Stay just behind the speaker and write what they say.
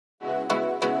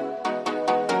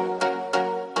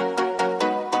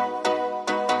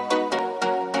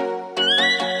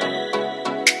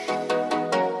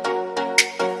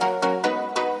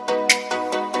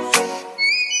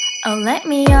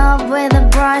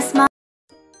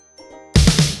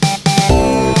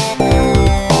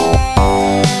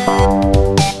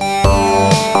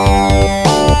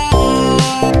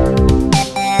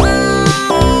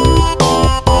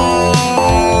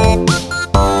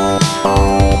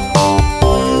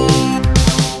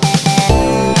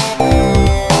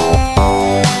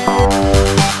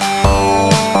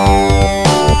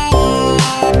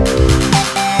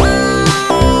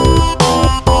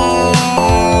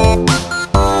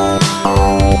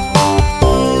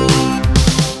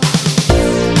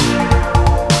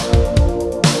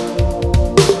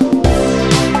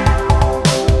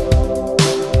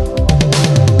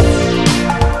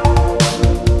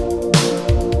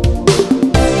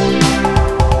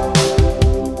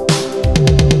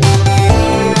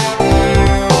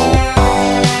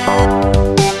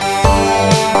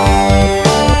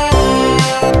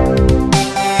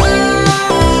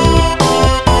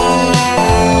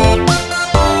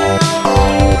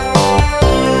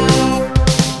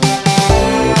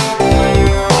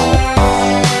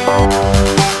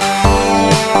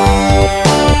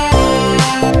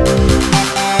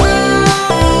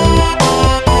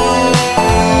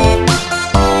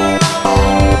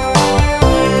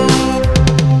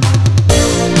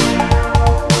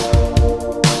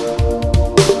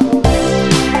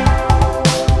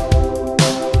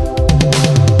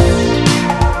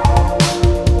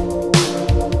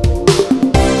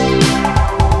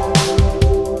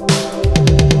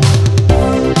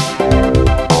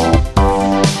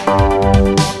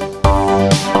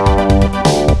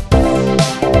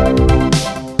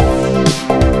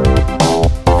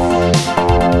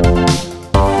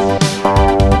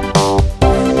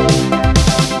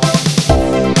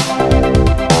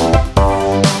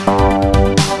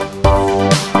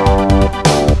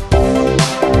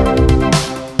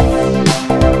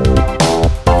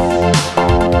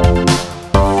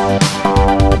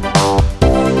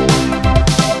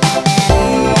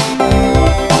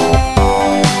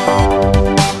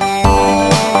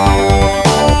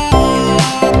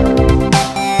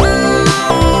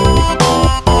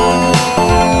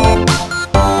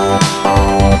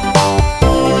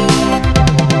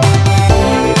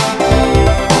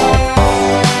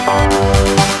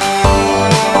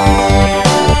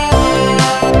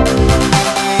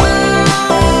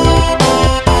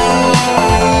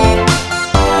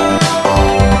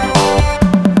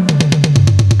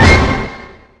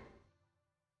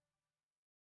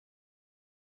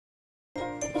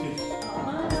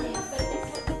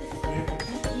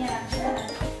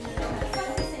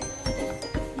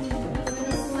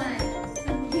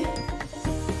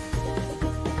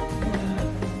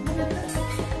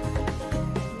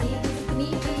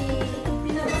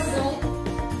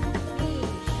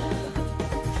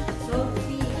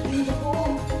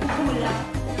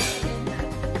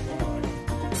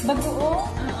Bagoong?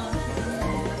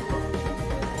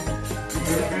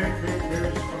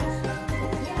 Very strong.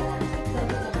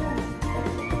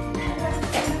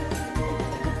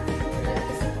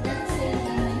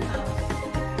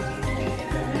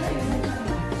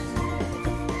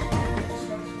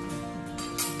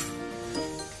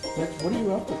 What are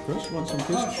you after, Chris? You want some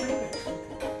fish? Oh, sure.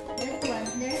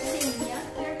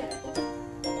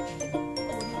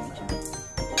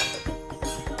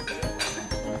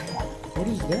 What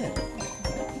is that?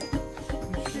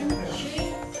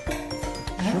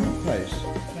 Shrimp paste.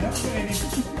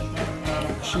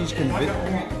 She's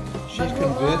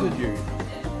converted you.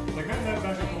 I got that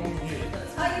back at home here.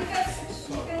 Oh, you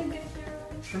can get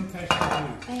your... Shrimp paste.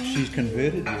 She's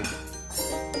converted you.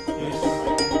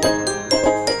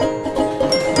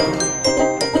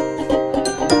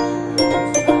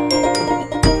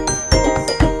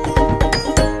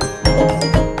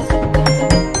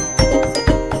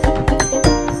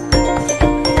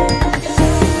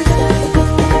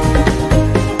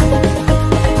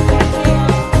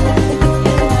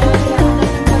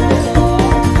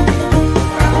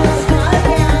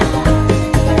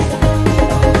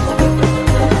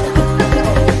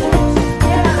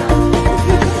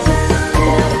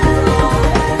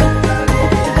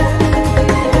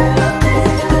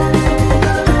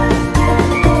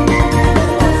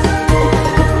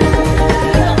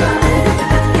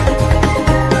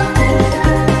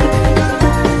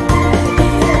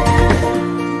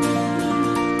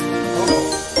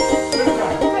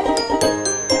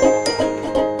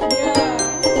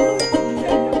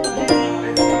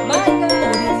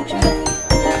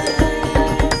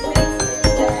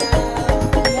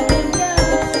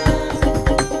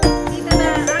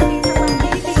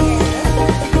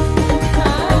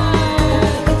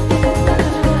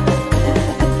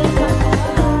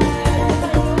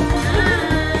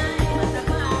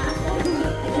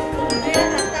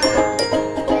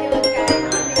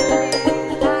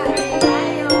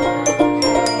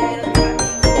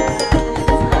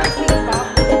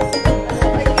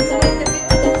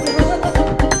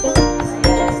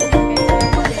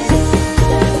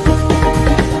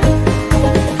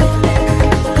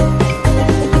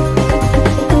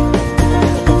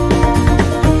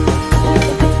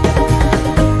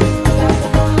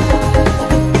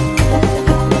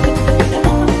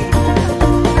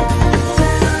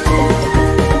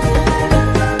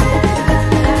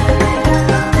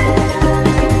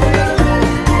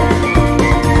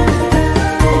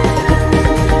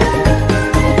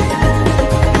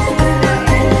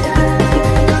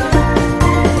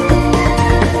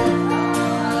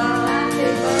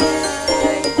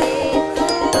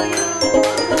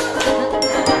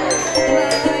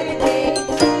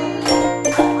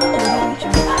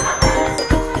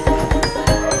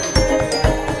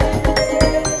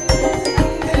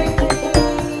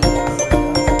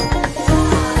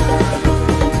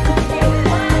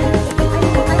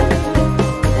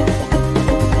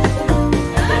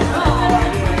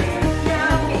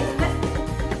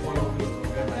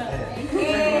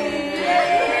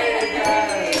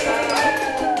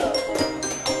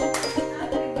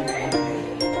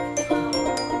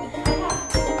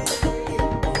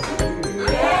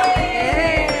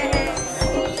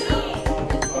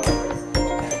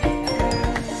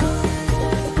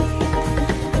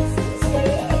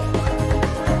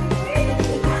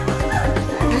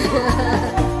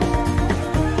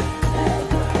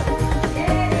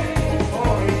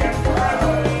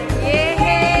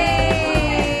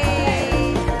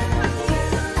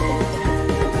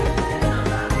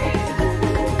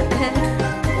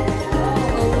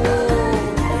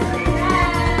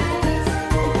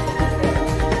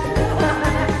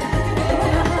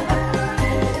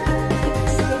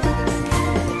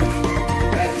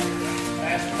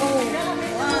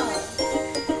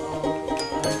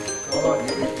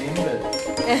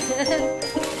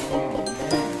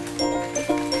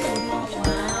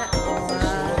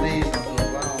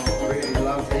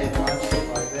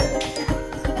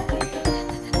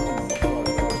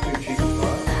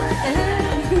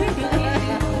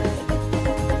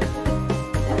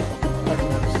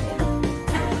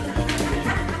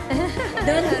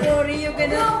 Don't worry, you're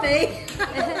gonna pay.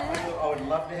 I would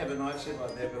love to have a night set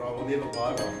like that, but I will never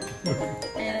buy one.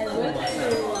 And I would too.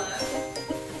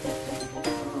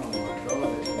 Oh my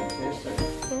god, that's fantastic.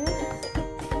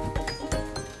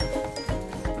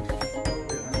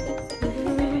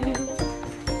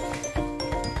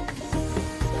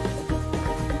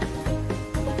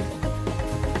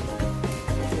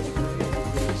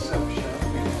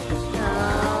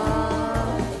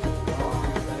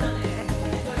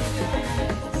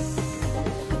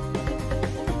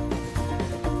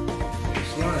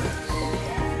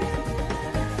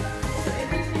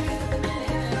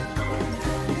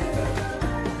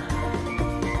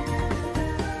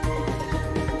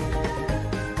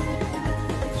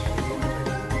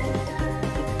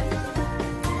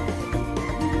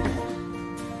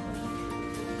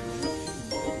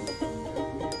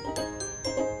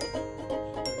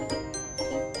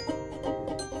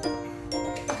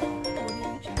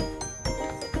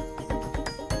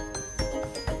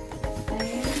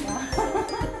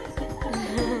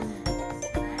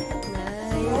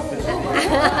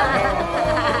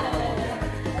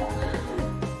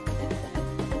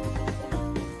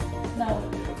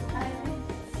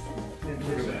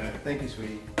 Thank you,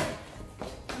 sweetie.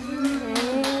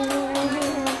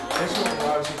 That's what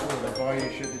I was thinking when I buy you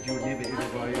a shirt that you would never ever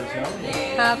buy yourself.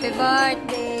 Happy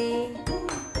birthday!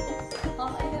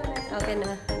 Okay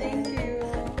na. Thank you.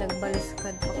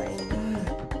 Nagbaliskad pa kayo.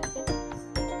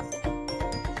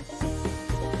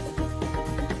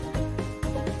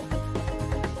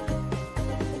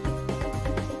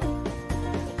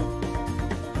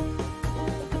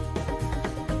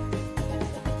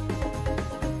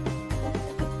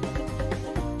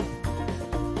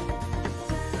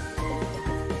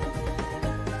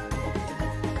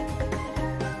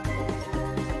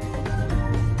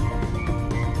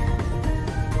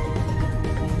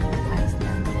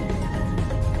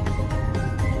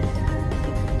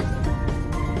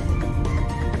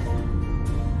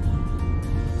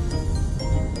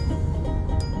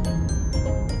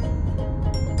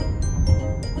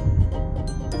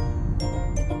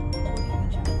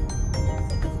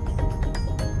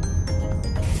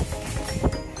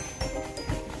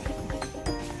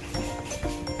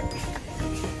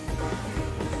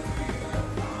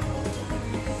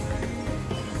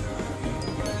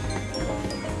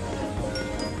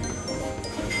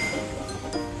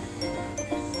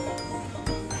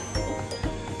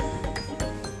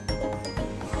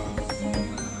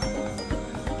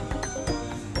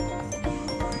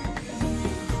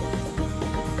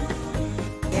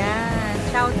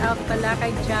 Shout out pala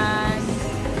kay John.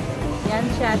 Yan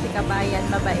siya, si Kabayan.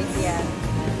 Mabait yan.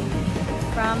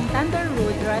 From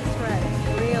Thunderwood Restaurant.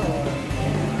 Grill.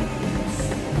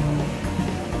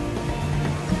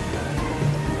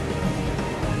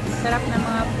 Sarap na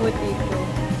mga food dito.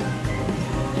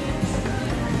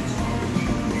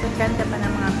 So, ganda pa